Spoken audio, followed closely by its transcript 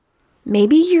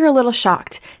Maybe you're a little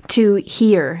shocked to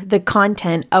hear the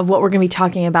content of what we're going to be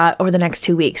talking about over the next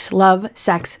 2 weeks: love,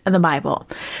 sex, and the Bible.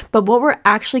 But what we're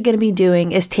actually going to be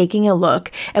doing is taking a look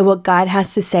at what God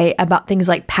has to say about things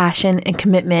like passion and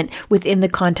commitment within the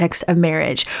context of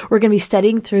marriage. We're going to be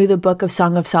studying through the book of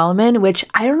Song of Solomon, which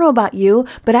I don't know about you,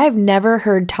 but I've never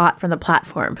heard taught from the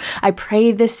platform. I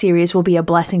pray this series will be a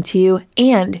blessing to you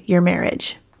and your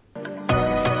marriage.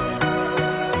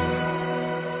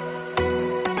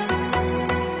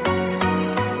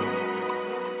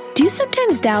 Do you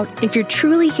sometimes doubt if you're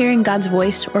truly hearing God's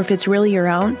voice or if it's really your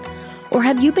own? Or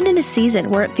have you been in a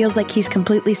season where it feels like He's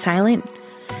completely silent?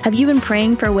 Have you been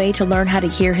praying for a way to learn how to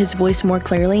hear His voice more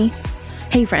clearly?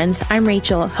 Hey friends, I'm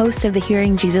Rachel, host of the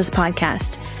Hearing Jesus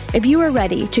podcast. If you are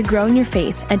ready to grow in your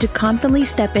faith and to confidently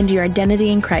step into your identity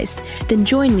in Christ, then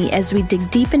join me as we dig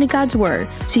deep into God's Word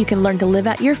so you can learn to live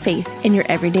out your faith in your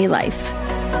everyday life.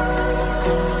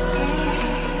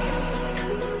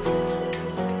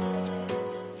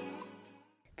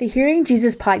 The Hearing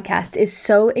Jesus podcast is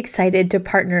so excited to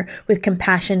partner with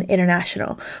Compassion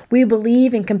International. We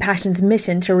believe in Compassion's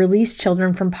mission to release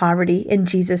children from poverty in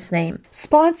Jesus' name.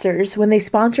 Sponsors, when they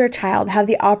sponsor a child, have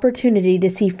the opportunity to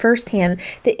see firsthand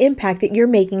the impact that you're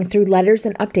making through letters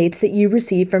and updates that you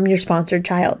receive from your sponsored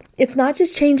child. It's not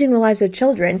just changing the lives of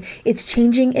children, it's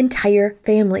changing entire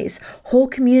families, whole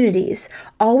communities,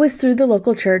 always through the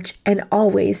local church and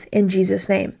always in Jesus'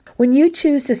 name. When you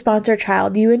choose to sponsor a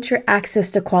child, you ensure access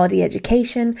to quality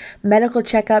education, medical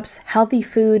checkups, healthy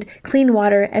food, clean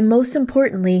water, and most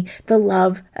importantly, the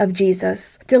love of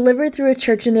Jesus, delivered through a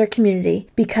church in their community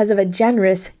because of a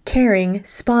generous, caring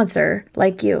sponsor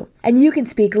like you. And you can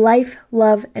speak life,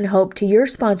 love, and hope to your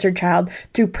sponsored child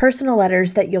through personal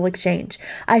letters that you'll exchange.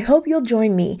 I hope you'll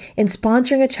join me in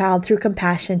sponsoring a child through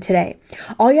Compassion today.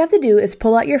 All you have to do is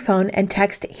pull out your phone and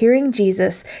text Hearing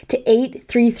Jesus to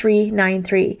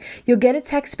 83393. You'll get a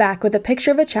text back with a picture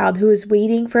of a child who is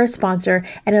waiting for a sponsor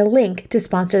and a link to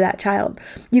sponsor that child.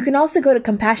 You can also go to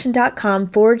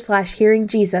compassion.com/Hearing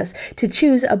Jesus to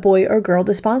choose a boy or girl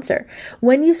to sponsor.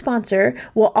 When you sponsor,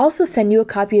 we'll also send you a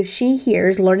copy of She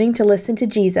Hears Learning to Listen to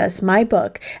Jesus, my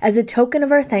book, as a token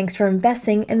of our thanks for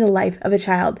investing in the life of a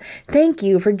child. Thank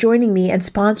you for joining me and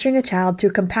sponsoring a child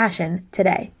through Compassion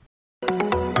today.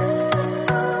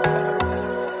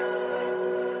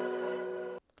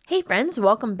 Hey friends,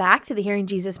 welcome back to the Hearing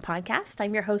Jesus podcast.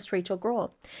 I'm your host, Rachel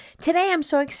Grohl. Today, I'm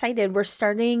so excited. We're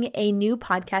starting a new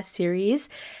podcast series,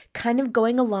 kind of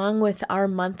going along with our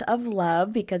month of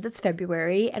love because it's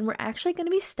February, and we're actually going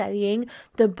to be studying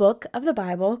the book of the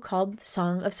Bible called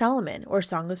Song of Solomon or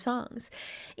Song of Songs.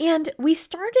 And we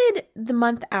started the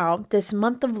month out, this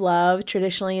month of love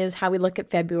traditionally is how we look at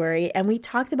February, and we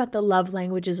talked about the love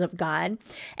languages of God.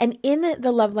 And in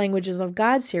the love languages of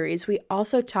God series, we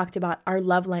also talked about our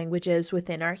love languages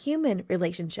within our human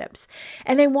relationships.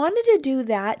 And I wanted to do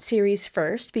that series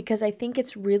first because I think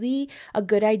it's really a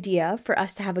good idea for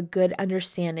us to have a good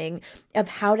understanding of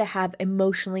how to have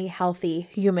emotionally healthy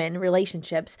human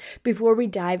relationships before we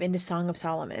dive into Song of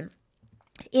Solomon.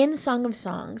 In Song of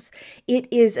Songs, it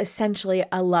is essentially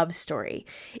a love story.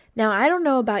 Now, I don't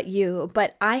know about you,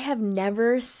 but I have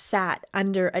never sat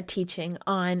under a teaching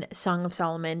on Song of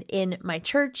Solomon in my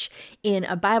church, in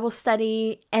a Bible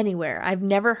study, anywhere. I've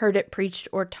never heard it preached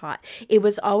or taught. It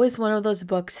was always one of those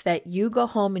books that you go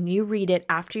home and you read it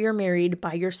after you're married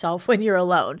by yourself when you're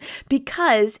alone,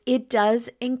 because it does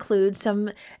include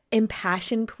some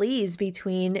impassioned pleas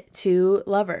between two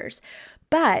lovers.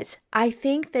 But I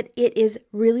think that it is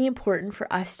really important for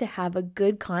us to have a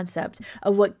good concept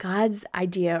of what God's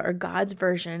idea or God's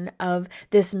version of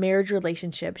this marriage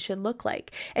relationship should look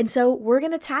like. And so we're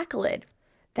going to tackle it.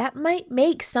 That might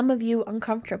make some of you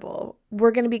uncomfortable.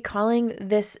 We're going to be calling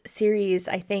this series,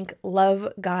 I think, Love,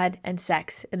 God, and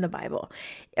Sex in the Bible,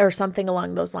 or something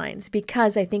along those lines,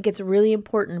 because I think it's really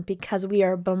important because we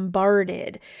are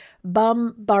bombarded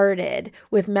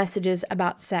with messages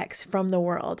about sex from the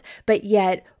world, but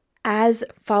yet as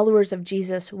followers of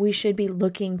Jesus, we should be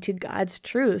looking to God's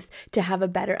truth to have a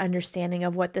better understanding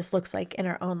of what this looks like in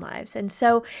our own lives. And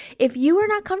so if you are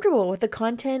not comfortable with the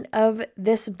content of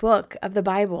this book of the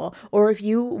Bible, or if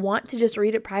you want to just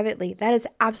read it privately, that is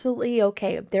absolutely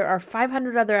okay. There are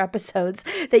 500 other episodes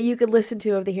that you could listen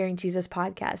to of the Hearing Jesus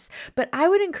podcast. But I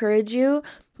would encourage you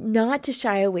not to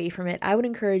shy away from it. I would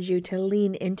encourage you to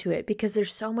lean into it because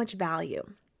there's so much value.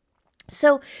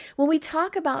 So when we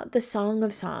talk about the Song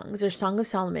of Songs or Song of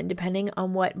Solomon, depending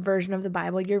on what version of the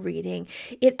Bible you're reading,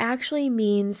 it actually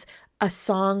means a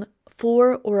song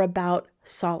for or about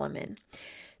Solomon.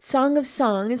 Song of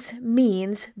Songs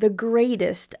means the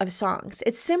greatest of songs.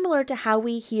 It's similar to how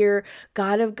we hear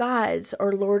God of Gods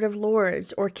or Lord of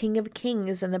Lords or King of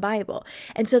Kings in the Bible.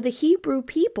 And so the Hebrew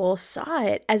people saw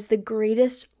it as the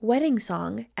greatest wedding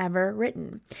song ever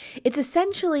written. It's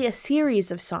essentially a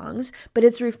series of songs, but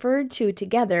it's referred to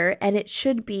together, and it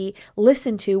should be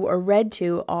listened to or read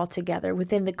to all together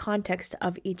within the context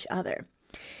of each other.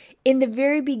 In the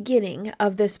very beginning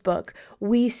of this book,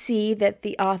 we see that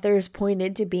the author is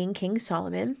pointed to being King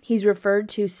Solomon. He's referred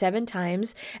to 7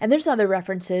 times, and there's other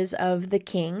references of the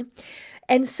king.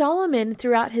 And Solomon,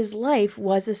 throughout his life,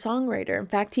 was a songwriter. In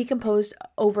fact, he composed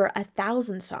over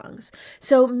 1,000 songs.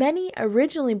 So many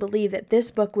originally believed that this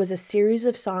book was a series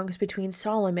of songs between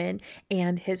Solomon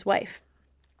and his wife.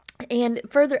 And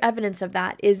further evidence of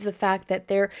that is the fact that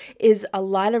there is a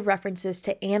lot of references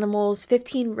to animals,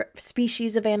 15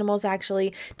 species of animals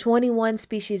actually, 21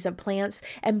 species of plants,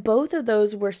 and both of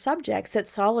those were subjects that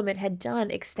Solomon had done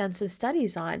extensive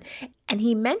studies on, and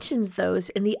he mentions those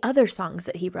in the other songs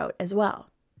that he wrote as well.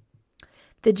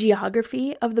 The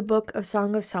geography of the book of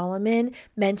Song of Solomon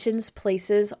mentions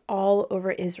places all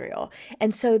over Israel.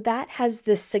 And so that has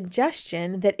this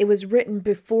suggestion that it was written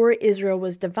before Israel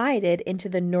was divided into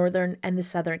the northern and the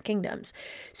southern kingdoms.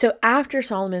 So after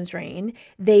Solomon's reign,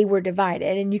 they were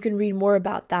divided. And you can read more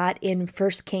about that in 1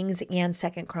 Kings and 2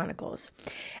 Chronicles.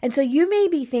 And so you may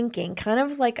be thinking, kind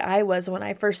of like I was when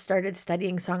I first started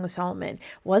studying Song of Solomon,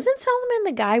 wasn't Solomon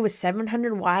the guy with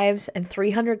 700 wives and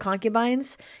 300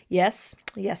 concubines? Yes,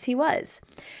 he was.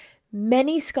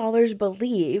 Many scholars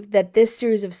believe that this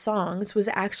series of songs was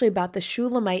actually about the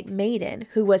Shulamite maiden,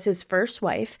 who was his first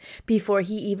wife before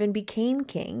he even became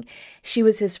king. She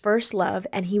was his first love,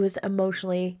 and he was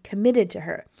emotionally committed to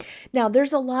her. Now,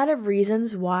 there's a lot of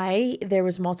reasons why there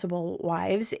was multiple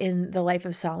wives in the life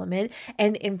of Solomon,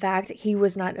 and in fact, he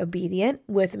was not obedient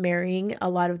with marrying a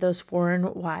lot of those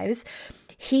foreign wives.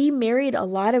 He married a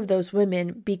lot of those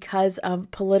women because of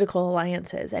political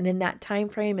alliances, and in that time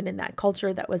frame and in that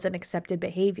culture, that was an accepted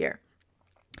behavior.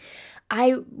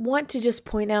 I want to just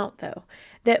point out, though,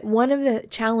 that one of the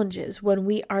challenges when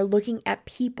we are looking at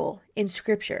people in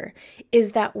Scripture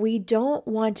is that we don't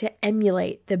want to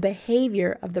emulate the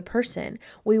behavior of the person.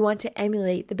 We want to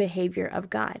emulate the behavior of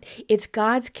God. It's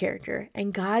God's character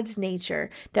and God's nature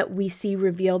that we see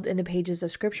revealed in the pages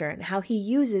of Scripture, and how He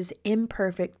uses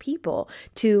imperfect people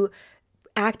to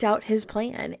act out His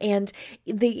plan. And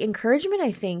the encouragement,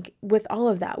 I think, with all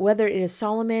of that, whether it is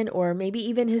Solomon or maybe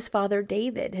even his father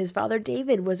David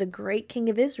was a great king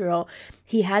of Israel.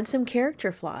 He had some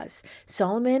character flaws.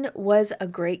 Solomon was a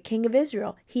great king of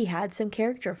Israel. He had some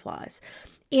character flaws.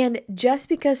 And just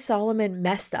because Solomon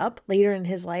messed up later in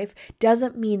his life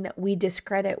doesn't mean that we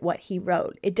discredit what he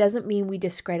wrote. It doesn't mean we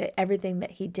discredit everything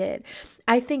that he did.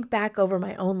 I think back over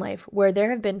my own life where there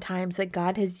have been times that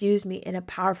God has used me in a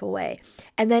powerful way.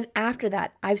 And then after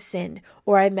that, I've sinned,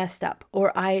 or I messed up,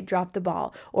 or I dropped the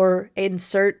ball, or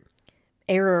insert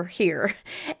error here.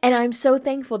 And I'm so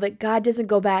thankful that God doesn't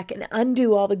go back and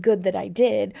undo all the good that I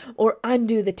did, or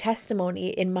undo the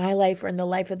testimony in my life or in the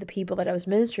life of the people that I was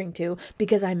ministering to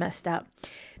because I messed up.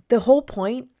 The whole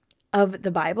point of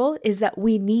the Bible is that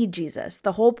we need Jesus.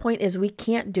 The whole point is we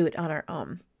can't do it on our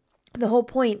own. The whole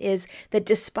point is that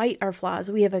despite our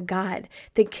flaws, we have a God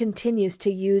that continues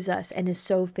to use us and is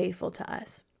so faithful to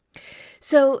us.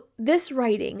 So this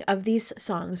writing of these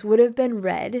songs would have been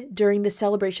read during the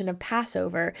celebration of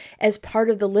Passover as part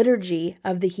of the liturgy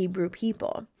of the Hebrew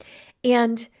people.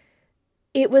 And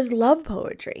it was love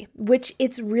poetry, which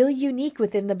it's really unique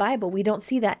within the Bible. We don't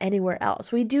see that anywhere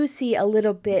else. We do see a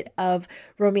little bit of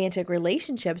romantic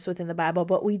relationships within the Bible,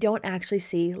 but we don't actually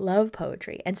see love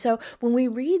poetry. And so when we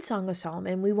read Song of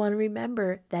Solomon, we want to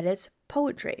remember that it's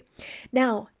poetry.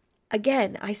 Now,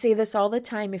 again, I say this all the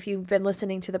time. If you've been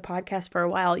listening to the podcast for a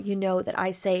while, you know that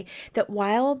I say that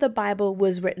while the Bible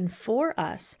was written for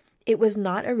us, it was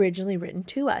not originally written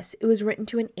to us. It was written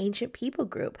to an ancient people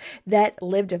group that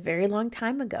lived a very long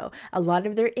time ago. A lot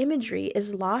of their imagery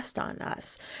is lost on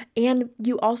us. And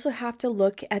you also have to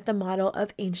look at the model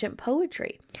of ancient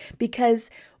poetry, because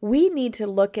we need to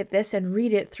look at this and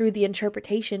read it through the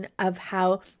interpretation of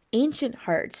how ancient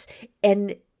hearts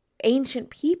and ancient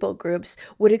people groups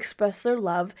would express their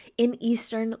love in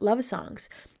Eastern love songs,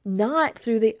 not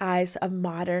through the eyes of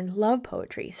modern love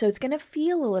poetry. So it's going to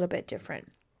feel a little bit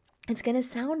different. It's going to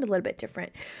sound a little bit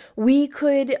different. We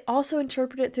could also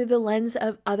interpret it through the lens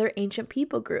of other ancient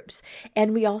people groups.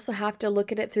 And we also have to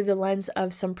look at it through the lens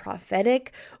of some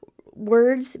prophetic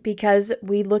words because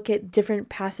we look at different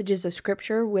passages of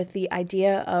scripture with the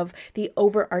idea of the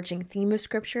overarching theme of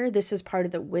scripture. This is part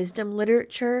of the wisdom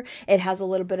literature. It has a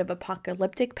little bit of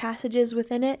apocalyptic passages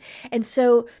within it. And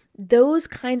so those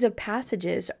kinds of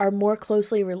passages are more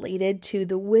closely related to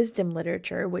the wisdom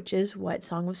literature, which is what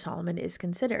Song of Solomon is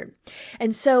considered.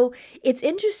 And so it's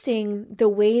interesting the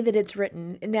way that it's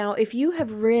written. Now, if you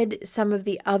have read some of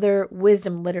the other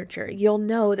wisdom literature, you'll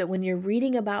know that when you're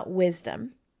reading about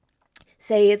wisdom,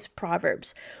 say it's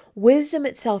Proverbs, wisdom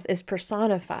itself is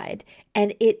personified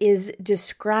and it is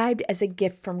described as a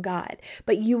gift from God.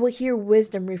 But you will hear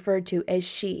wisdom referred to as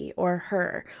she or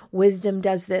her. Wisdom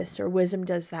does this or wisdom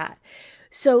does that.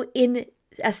 So in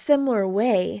a similar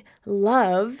way,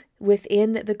 love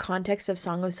within the context of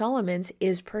Song of Solomon's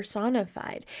is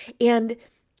personified. And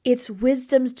it's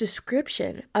wisdom's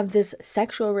description of this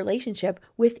sexual relationship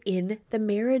within the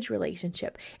marriage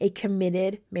relationship, a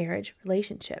committed marriage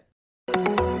relationship.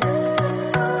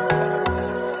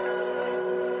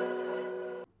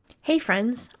 Hey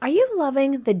friends, are you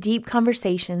loving the deep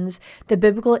conversations, the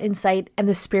biblical insight, and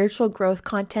the spiritual growth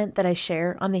content that I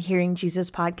share on the Hearing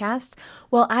Jesus podcast?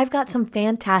 Well, I've got some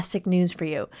fantastic news for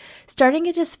you. Starting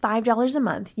at just $5 a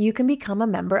month, you can become a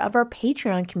member of our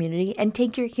Patreon community and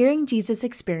take your Hearing Jesus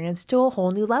experience to a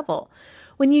whole new level.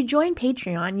 When you join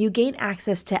Patreon, you gain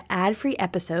access to ad-free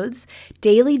episodes,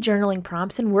 daily journaling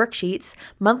prompts and worksheets,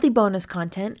 monthly bonus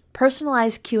content,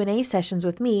 personalized Q&A sessions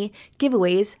with me,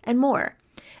 giveaways, and more.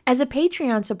 As a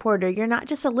Patreon supporter, you're not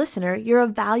just a listener, you're a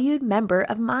valued member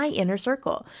of my inner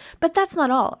circle. But that's not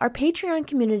all. Our Patreon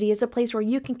community is a place where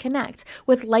you can connect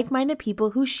with like-minded people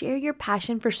who share your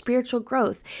passion for spiritual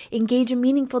growth, engage in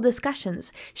meaningful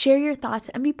discussions, share your thoughts,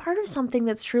 and be part of something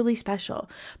that's truly special.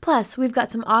 Plus, we've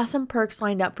got some awesome perks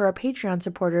lined up for our Patreon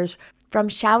supporters, from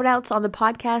shout-outs on the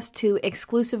podcast to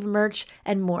exclusive merch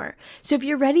and more. So if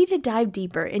you're ready to dive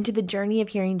deeper into the journey of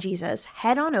hearing Jesus,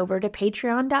 head on over to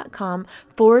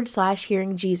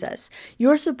patreon.com/hearing Jesus.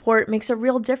 Your support makes a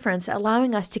real difference,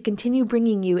 allowing us to continue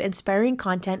bringing you inspiring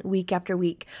content week after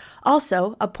week.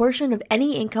 Also, a portion of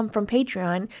any income from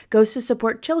Patreon goes to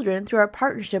support children through our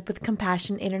partnership with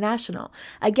Compassion International.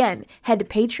 Again, head to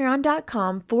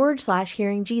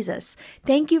patreon.com/hearing Jesus.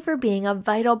 Thank you for being a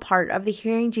vital part of the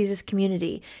Hearing Jesus community.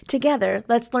 Together,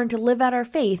 let's learn to live out our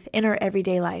faith in our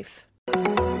everyday life.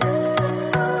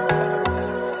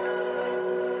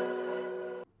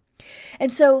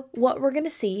 And so what we're going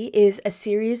to see is a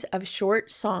series of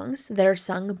short songs that are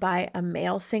sung by a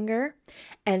male singer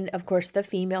and, of course, the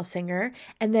female singer,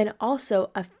 and then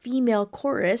also a female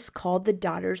chorus called the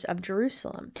Daughters of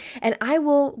Jerusalem. And I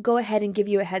will go ahead and give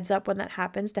you a heads up when that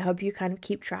happens to help you kind of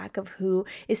keep track of who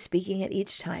is speaking at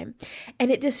each time.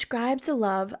 And it describes the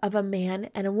love of a man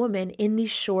and a woman in these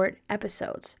short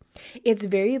episodes. It's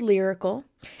very lyrical,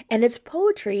 and it's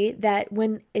poetry that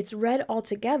when it's read all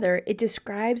together, it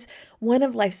describes one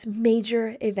of life's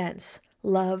major events,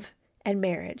 love and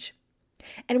marriage.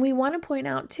 And we want to point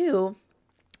out too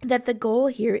that the goal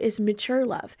here is mature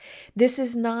love. This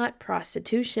is not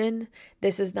prostitution.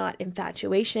 This is not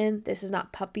infatuation. This is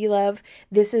not puppy love.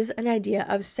 This is an idea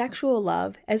of sexual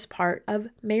love as part of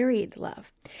married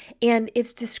love. And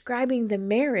it's describing the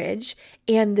marriage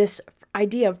and this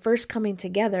idea of first coming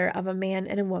together of a man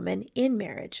and a woman in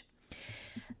marriage.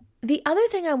 The other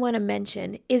thing I want to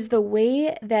mention is the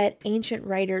way that ancient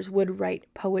writers would write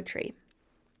poetry.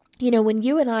 You know, when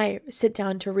you and I sit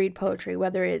down to read poetry,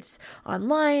 whether it's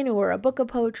online or a book of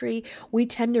poetry, we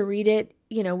tend to read it,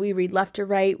 you know, we read left to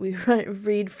right, we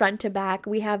read front to back.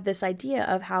 We have this idea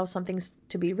of how something's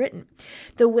to be written.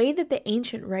 The way that the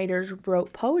ancient writers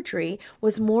wrote poetry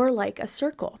was more like a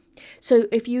circle. So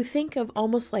if you think of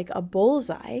almost like a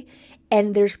bullseye,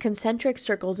 and there's concentric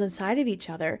circles inside of each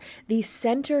other, the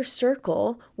center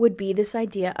circle would be this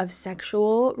idea of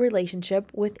sexual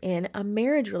relationship within a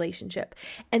marriage relationship.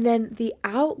 And then the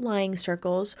outlying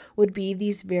circles would be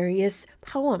these various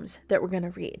poems that we're going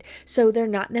to read. So they're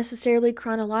not necessarily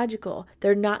chronological.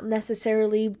 They're not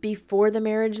necessarily before the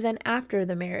marriage, then after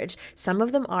the marriage. Some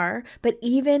of them are, but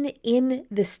even in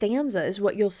the stanzas,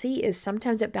 what you'll see is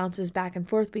sometimes it bounces back and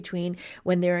forth between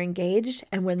when they're engaged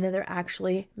and when they're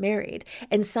actually married.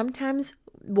 And sometimes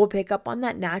we'll pick up on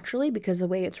that naturally because of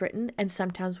the way it's written, and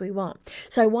sometimes we won't.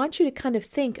 So I want you to kind of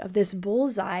think of this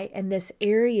bullseye and this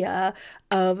area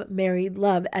of married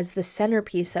love as the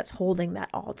centerpiece that's holding that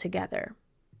all together.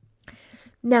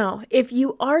 Now, if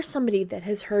you are somebody that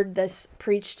has heard this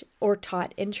preached or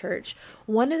taught in church,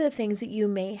 one of the things that you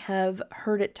may have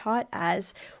heard it taught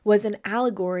as was an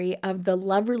allegory of the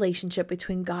love relationship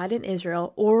between God and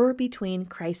Israel, or between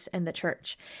Christ and the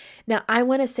church. Now, I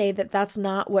want to say that that's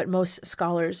not what most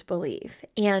scholars believe.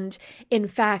 And in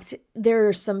fact, there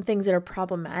are some things that are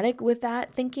problematic with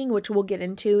that thinking, which we'll get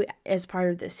into as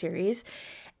part of this series.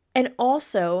 And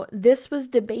also, this was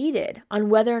debated on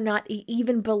whether or not it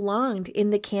even belonged in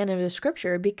the canon of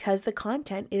Scripture, because the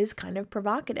content is kind of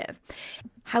provocative.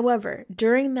 However,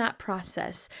 during that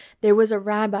process, there was a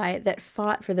rabbi that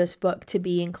fought for this book to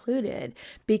be included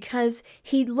because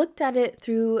he looked at it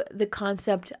through the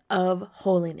concept of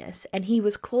holiness. And he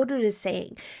was quoted as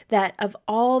saying that of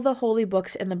all the holy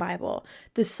books in the Bible,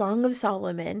 the Song of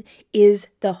Solomon is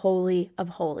the Holy of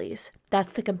Holies.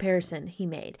 That's the comparison he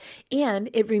made. And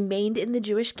it remained in the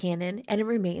Jewish canon, and it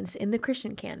remains in the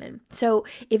Christian canon. So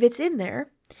if it's in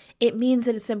there, it means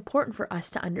that it's important for us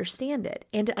to understand it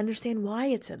and to understand why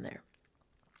it's in there.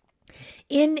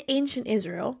 In ancient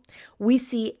Israel, we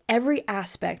see every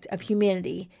aspect of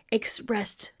humanity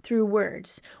expressed through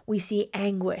words. We see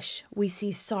anguish, we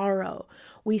see sorrow,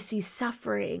 we see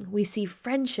suffering, we see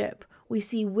friendship, we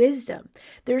see wisdom.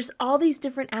 There's all these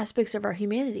different aspects of our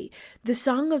humanity. The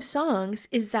Song of Songs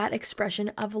is that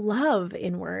expression of love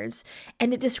in words,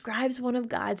 and it describes one of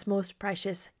God's most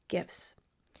precious gifts.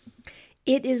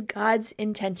 It is God's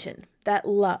intention that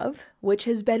love, which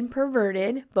has been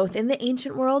perverted both in the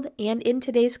ancient world and in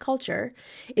today's culture,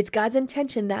 it's God's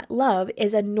intention that love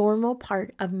is a normal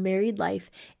part of married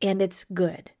life, and it's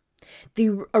good.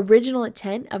 The original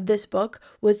intent of this book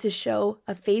was to show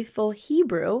a faithful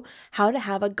Hebrew how to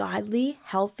have a godly,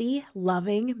 healthy,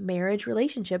 loving marriage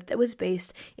relationship that was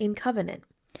based in covenant.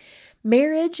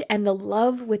 Marriage and the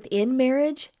love within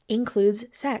marriage includes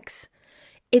sex.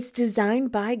 It's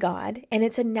designed by God, and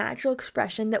it's a natural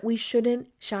expression that we shouldn't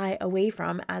shy away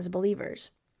from as believers.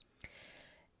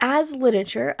 As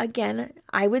literature, again,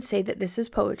 I would say that this is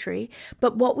poetry,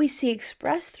 but what we see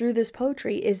expressed through this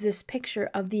poetry is this picture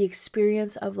of the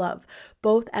experience of love,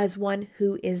 both as one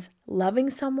who is loving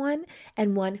someone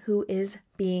and one who is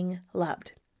being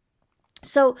loved.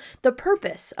 So the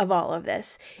purpose of all of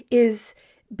this is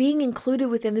being included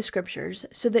within the scriptures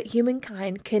so that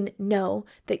humankind can know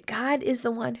that God is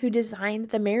the one who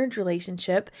designed the marriage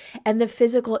relationship and the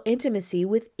physical intimacy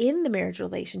within the marriage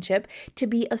relationship to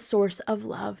be a source of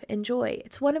love and joy.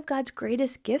 It's one of God's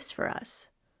greatest gifts for us.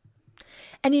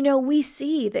 And we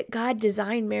see that God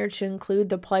designed marriage to include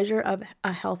the pleasure of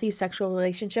a healthy sexual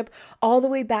relationship all the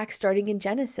way back starting in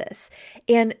Genesis.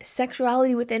 And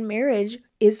sexuality within marriage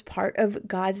is part of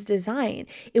God's design.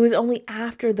 It was only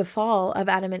after the fall of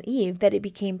Adam and Eve that it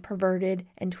became perverted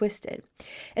and twisted.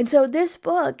 And so this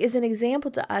book is an example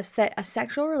to us that a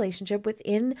sexual relationship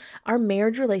within our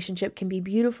marriage relationship can be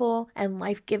beautiful and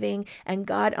life-giving and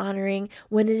God-honoring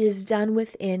when it is done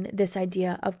within this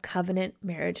idea of covenant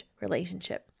marriage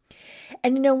relationship.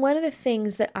 And one of the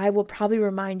things that I will probably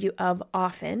remind you of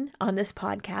often on this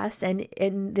podcast and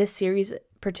in this series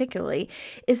particularly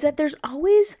is that there's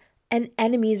always an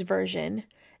enemy's version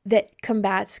that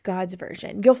combats God's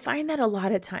version. You'll find that a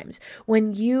lot of times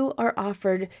when you are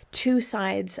offered two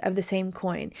sides of the same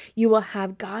coin, you will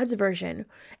have God's version.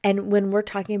 And when we're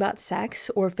talking about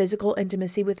sex or physical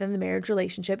intimacy within the marriage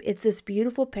relationship, it's this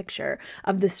beautiful picture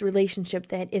of this relationship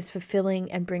that is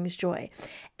fulfilling and brings joy.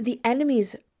 The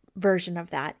enemy's version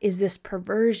of that is this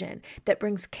perversion that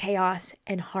brings chaos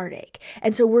and heartache.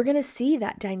 And so we're going to see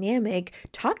that dynamic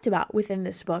talked about within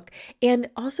this book. And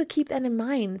also keep that in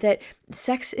mind that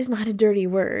sex is not a dirty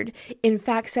word. In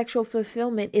fact, sexual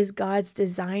fulfillment is God's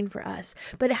design for us,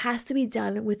 but it has to be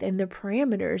done within the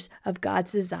parameters of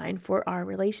God's design for our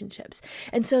relationships.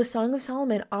 And so Song of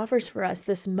Solomon offers for us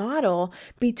this model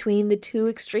between the two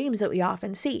extremes that we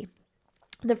often see.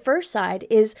 The first side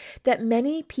is that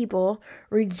many people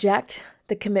reject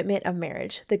the commitment of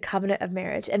marriage, the covenant of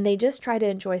marriage, and they just try to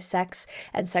enjoy sex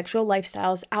and sexual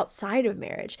lifestyles outside of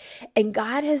marriage. And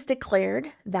God has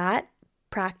declared that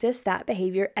practice, that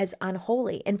behavior as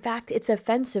unholy. In fact, it's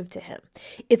offensive to him.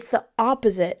 It's the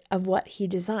opposite of what he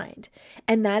designed.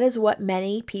 And that is what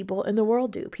many people in the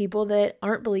world do. People that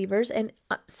aren't believers, and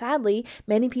sadly,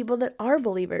 many people that are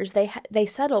believers, they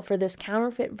settle for this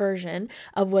counterfeit version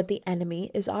of what the enemy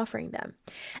is offering them.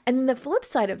 And then the flip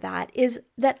side of that is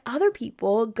that other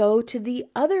people go to the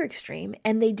other extreme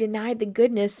and they deny the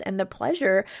goodness and the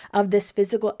pleasure of this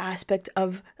physical aspect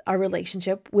of our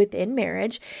relationship within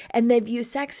marriage, and they view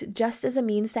sex just as a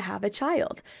means to have a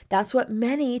child. That's what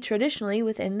many traditionally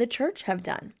within the church have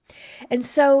done. And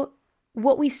so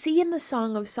what we see in the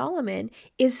Song of Solomon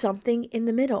is something in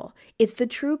the middle. It's the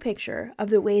true picture of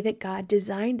the way that God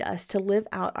designed us to live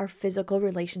out our physical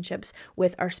relationships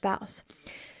with our spouse.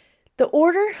 The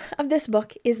order of this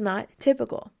book is not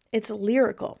typical. It's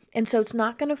lyrical. And so it's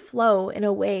not going to flow in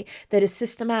a way that is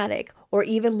systematic or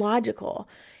even logical,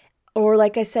 or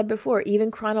like I said before,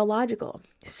 even chronological.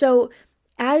 So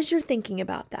as you're thinking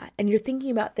about that and you're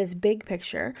thinking about this big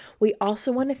picture, we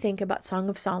also want to think about Song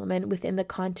of Solomon within the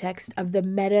context of the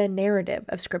meta narrative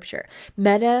of Scripture.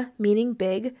 Meta meaning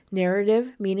big,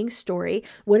 narrative meaning story.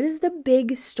 What is the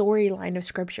big storyline of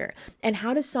Scripture? And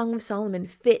how does Song of Solomon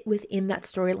fit within that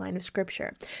storyline of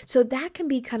Scripture? So that can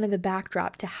be kind of the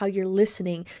backdrop to how you're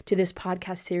listening to this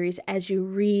podcast series as you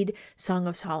read Song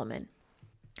of Solomon.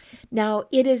 Now,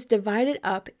 it is divided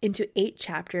up into 8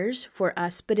 chapters for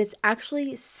us, but it's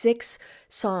actually 6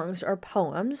 songs or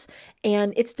poems,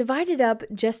 and it's divided up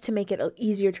just to make it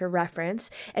easier to reference.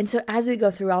 And so as we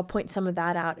go through, I'll point some of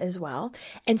that out as well.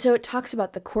 And so it talks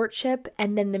about the courtship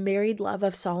and then the married love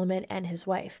of Solomon and his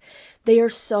wife. They are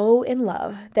so in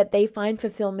love that they find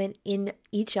fulfillment in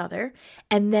each other,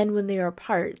 and then when they are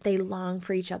apart, they long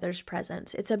for each other's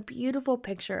presence. It's a beautiful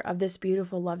picture of this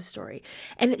beautiful love story,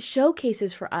 and it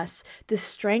showcases for us the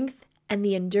strength and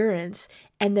the endurance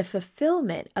and the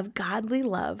fulfillment of godly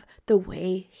love the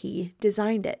way he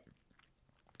designed it.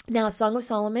 Now, Song of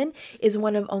Solomon is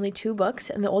one of only 2 books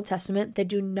in the Old Testament that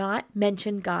do not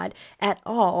mention God at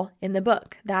all in the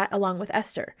book, that along with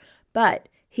Esther, but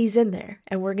he's in there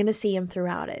and we're going to see him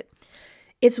throughout it.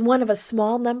 It's one of a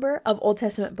small number of Old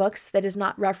Testament books that is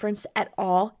not referenced at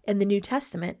all in the New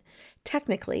Testament,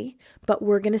 technically, but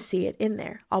we're going to see it in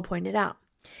there. I'll point it out.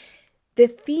 The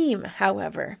theme,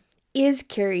 however, is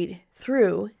carried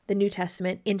through the New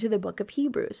Testament into the book of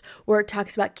Hebrews, where it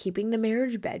talks about keeping the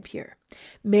marriage bed pure.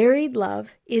 Married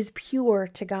love is pure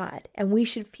to God, and we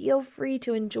should feel free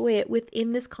to enjoy it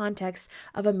within this context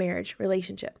of a marriage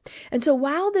relationship. And so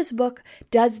while this book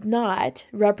does not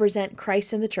represent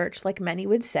Christ and the church, like many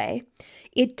would say,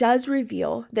 it does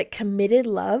reveal that committed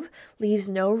love leaves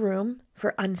no room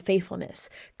for unfaithfulness.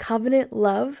 Covenant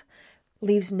love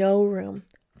leaves no room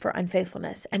for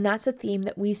unfaithfulness. And that's a theme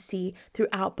that we see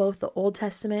throughout both the Old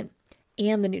Testament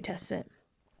and the New Testament.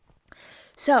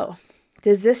 So,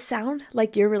 does this sound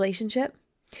like your relationship?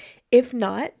 If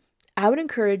not, I would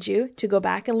encourage you to go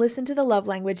back and listen to the Love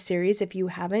Language series if you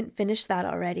haven't finished that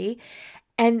already.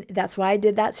 And that's why I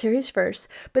did that series first.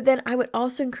 But then I would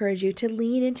also encourage you to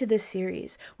lean into this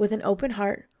series with an open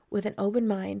heart, with an open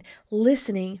mind,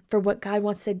 listening for what God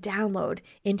wants to download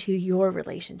into your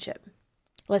relationship.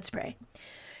 Let's pray.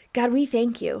 God, we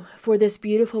thank you for this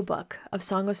beautiful book of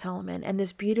Song of Solomon and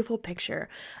this beautiful picture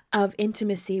of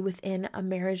intimacy within a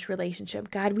marriage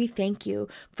relationship. God, we thank you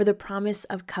for the promise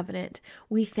of covenant.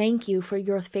 We thank you for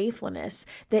your faithfulness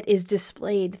that is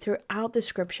displayed throughout the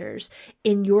scriptures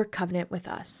in your covenant with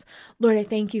us. Lord, I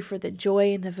thank you for the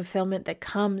joy and the fulfillment that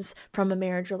comes from a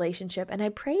marriage relationship. And I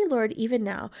pray, Lord, even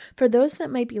now, for those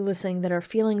that might be listening that are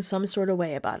feeling some sort of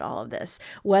way about all of this,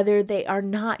 whether they are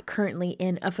not currently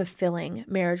in a fulfilling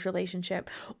marriage relationship,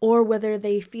 or whether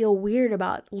they feel weird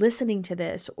about listening to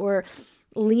this or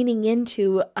leaning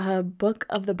into a book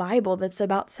of the Bible that's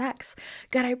about sex.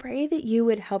 God, I pray that you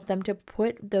would help them to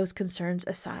put those concerns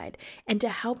aside and to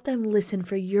help them listen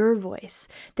for your voice,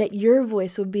 that your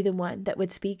voice would be the one that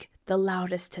would speak the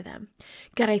loudest to them.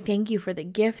 God, I thank you for the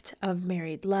gift of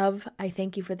married love. I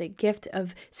thank you for the gift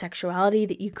of sexuality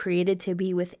that you created to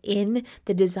be within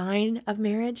the design of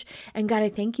marriage. And God, I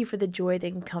thank you for the joy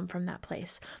that can come from that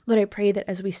place. Lord, I pray that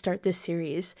as we start this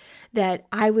series, that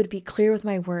I would be clear with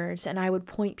my words and I would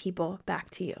point people back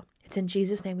to you. It's in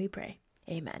Jesus' name we pray.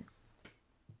 Amen.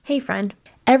 Hey friend,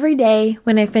 every day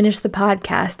when I finish the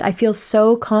podcast, I feel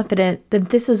so confident that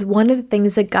this is one of the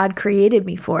things that God created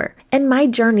me for. And my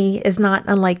journey is not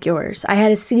unlike yours. I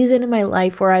had a season in my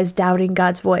life where I was doubting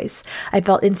God's voice. I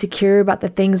felt insecure about the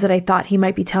things that I thought He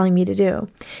might be telling me to do.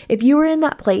 If you are in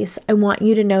that place, I want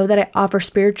you to know that I offer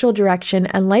spiritual direction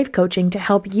and life coaching to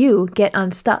help you get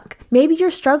unstuck. Maybe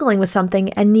you're struggling with something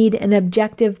and need an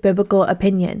objective biblical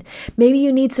opinion. Maybe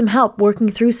you need some help working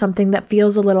through something that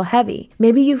feels a little heavy.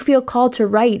 Maybe you feel called to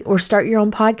write or start your own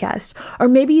podcast. Or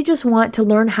maybe you just want to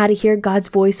learn how to hear God's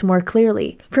voice more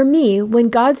clearly. For me, when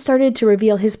God started to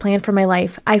reveal His plan for my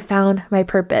life, I found my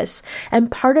purpose.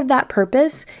 And part of that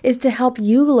purpose is to help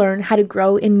you learn how to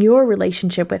grow in your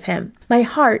relationship with Him. My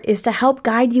heart is to help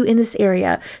guide you in this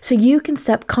area so you can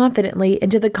step confidently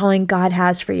into the calling God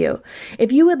has for you.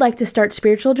 If you would like to start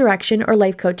spiritual direction or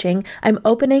life coaching, I'm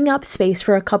opening up space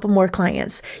for a couple more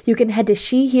clients. You can head to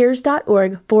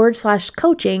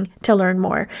shehears.org/coaching to learn more.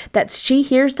 more. That's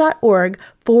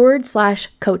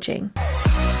shehears.org/coaching.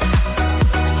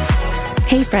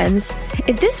 Hey friends,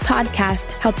 if this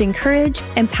podcast helped encourage,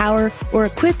 empower, or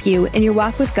equip you in your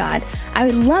walk with God, I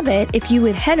would love it if you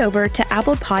would head over to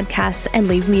Apple Podcasts and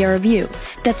leave me a review.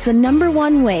 That's the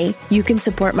 #1 way you can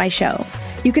support my show.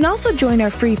 You can also join our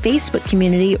free Facebook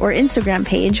community or Instagram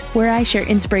page where I share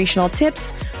inspirational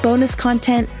tips, bonus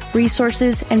content,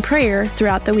 resources, and prayer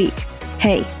throughout the week.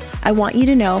 Hey, I want you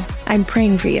to know I'm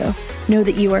praying for you. Know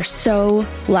that you are so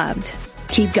loved.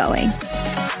 Keep going.